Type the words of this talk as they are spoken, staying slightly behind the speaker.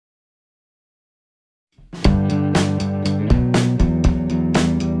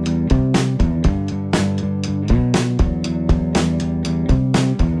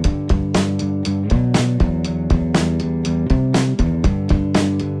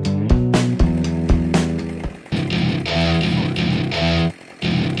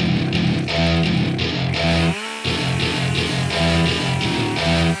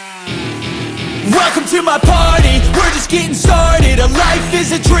getting started. A life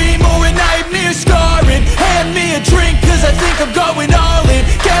is a dream or a nightmare scarring. Hand me a drink cause I think I'm going all in.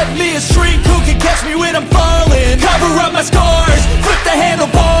 Get me a shrink who can catch me when I'm falling. Cover up my scars, flip the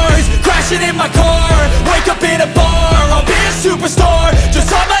handlebars, crashing in my car, wake up in a bar. I'll be a superstar, just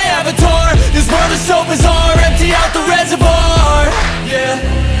on my avatar. This world is so bizarre, empty out the reservoir. Yeah,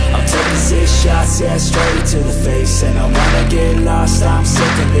 I'm taking 6 shots, yeah, straight to the face. And I wanna get lost, I'm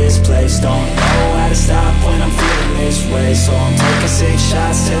sick of this place. Don't know how to stop when I'm feeling this way. So I'm taking 6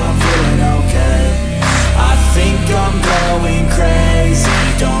 shots till I'm feeling okay. I think I'm going crazy,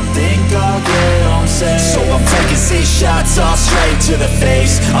 don't think I'll get home safe. So I'm taking 6 shots, all straight to the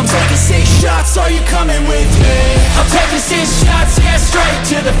face. I'm taking 6 shots, are you coming with me? I'm taking 6 shots, yeah, straight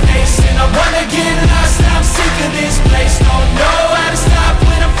to the face. And I wanna get lost, I'm sick of this place. Don't know how to stop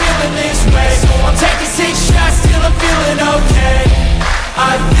when I'm feeling this way. So I'm taking 6 shots till I'm feeling okay.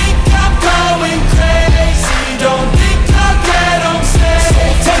 I think I'm going crazy, don't think I'll get home safe. So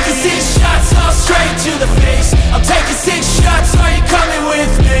I'm taking 6 shots, all straight to the face. I'm taking 6 shots, are you coming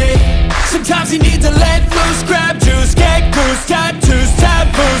with me? Sometimes you need to let loose, grab juice, get goose, tattoos,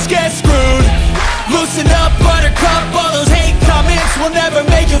 taboos, get screwed. Loosen up, buttercup, all those hate comments will never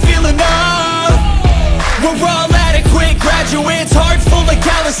make you feel enough. We're all adequate graduates, heart full of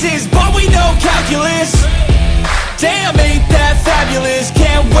calluses, but we know calculus. Damn, ain't that fabulous?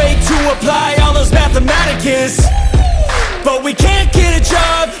 Can't wait to apply all those mathematicus. But we can't get a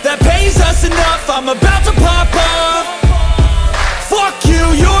job that pays us enough. I'm about to pop off. Fuck you,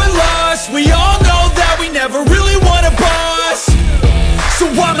 you're lost. We all know that we never really want a boss. So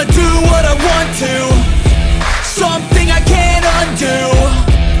I'ma do what I want to, something I can't undo.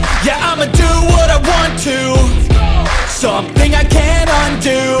 Yeah, I'ma do what I want to, something I can't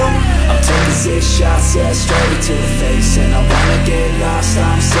undo. I'm taking 6 shots, yeah, straight to the face. And I wanna get lost,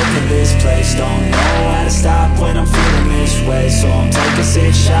 I'm sick of this place. Don't know how to stop when I'm feeling this way. So I'm taking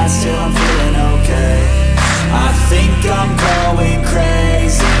 6 shots till I'm feeling okay. I think I'm going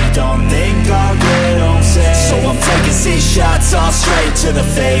crazy, don't think I'll get home safe. So I'm taking 6 shots, all straight to the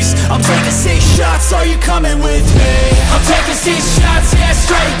face. I'm taking 6 shots, are you coming with me? I'm taking 6 shots, yeah,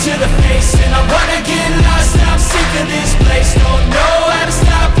 straight to the face. And I wanna get lost, I'm sick of this place. Don't know how to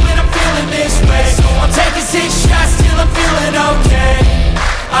stop when I'm feeling this way. So I'm taking 6 shots till I'm feeling okay.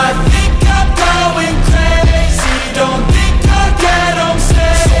 I think I'm going crazy, don't think I'll get home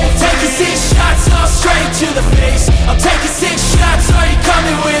safe. So I'm taking 6 shots, all straight to the face. I'm taking 6 shots, are you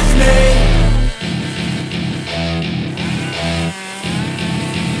coming with me?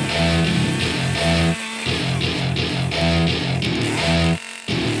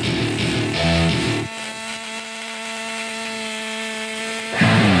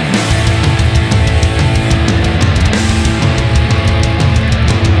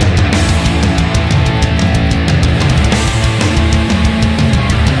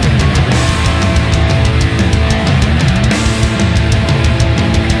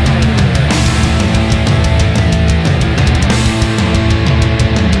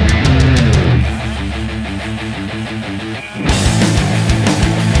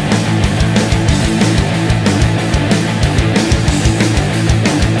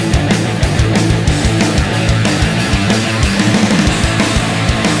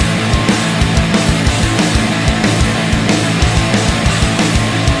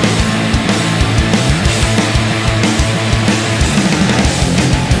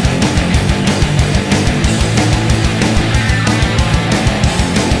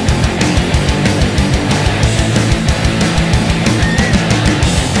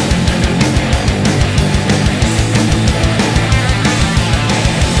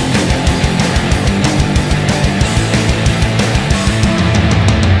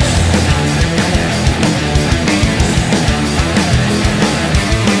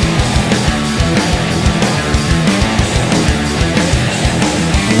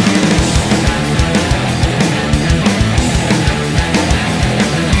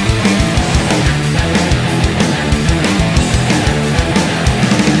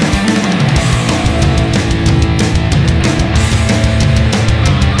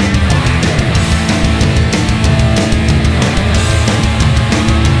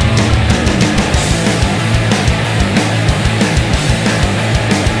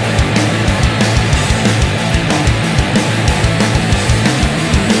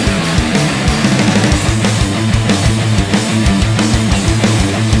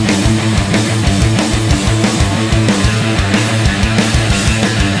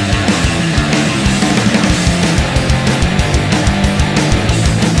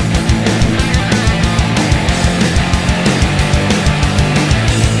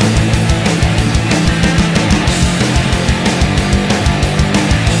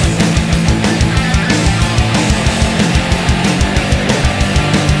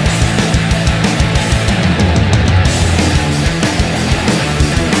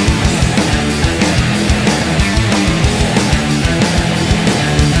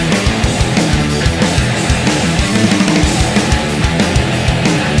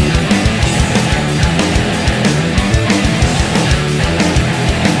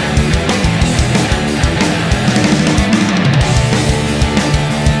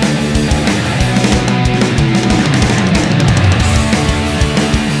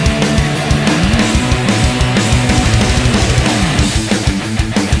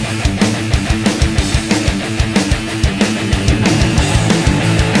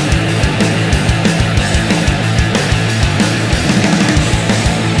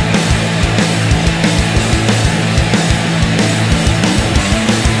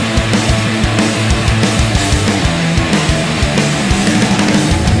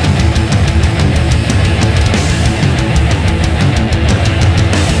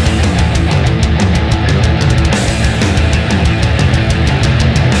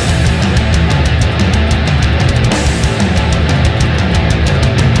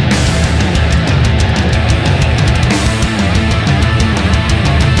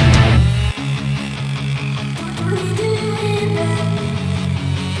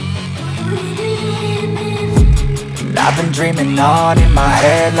 dreaming on in my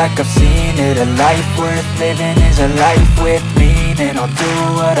head like I've seen it. A life worth living is a life with meaning. I'll do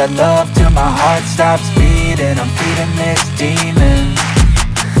what I love till my heart stops beating. I'm feeding this demon.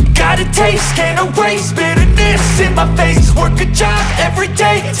 Got a taste, can't erase bitterness in my face. Work a job every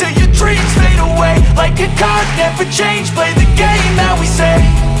day till your dreams fade away. Like a card, never change, play the game that we say.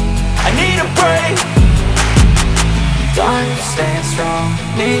 I need a break. Done staying strong,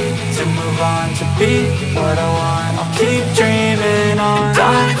 need to move on to be what I want. I'll keep dreaming on.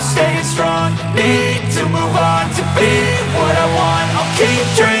 Done staying strong, need to move on to be what I want. I'll keep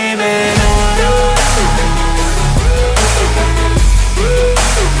dreaming on.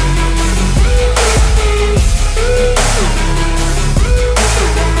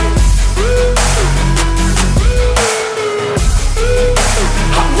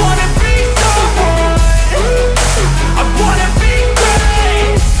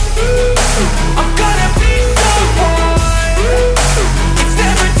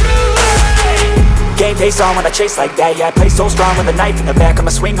 Face on when I chase like that. Yeah, I play so strong with a knife in the back. I'ma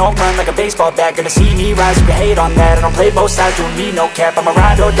swing home run like a baseball bat. Gonna see me rise, you can hate on that. I don't play both sides, doing me no cap. I'ma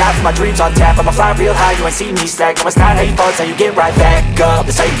ride or die for my dreams on tap. I'ma fly real high, you ain't see me slack. No, it's not how you fall, it's how you get right back up.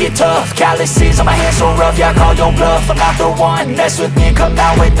 That's how you get tough. Calluses on my hands so rough, yeah, I call your bluff. I'm not the one, mess with me and come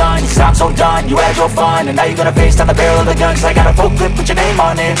down with none. Cause I'm so done, you had your fun. And now you're gonna face down the barrel of the gun. Cause I got a full clip, put your name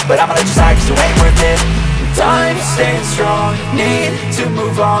on it. But I'ma let you slide cause you ain't worth it. Time staying strong, need to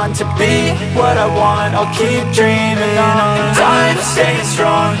move on to be what I want. I'll keep dreaming on. Time staying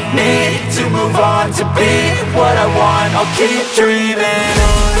strong, need to move on to be what I want. I'll keep dreaming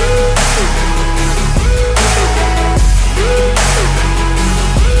on.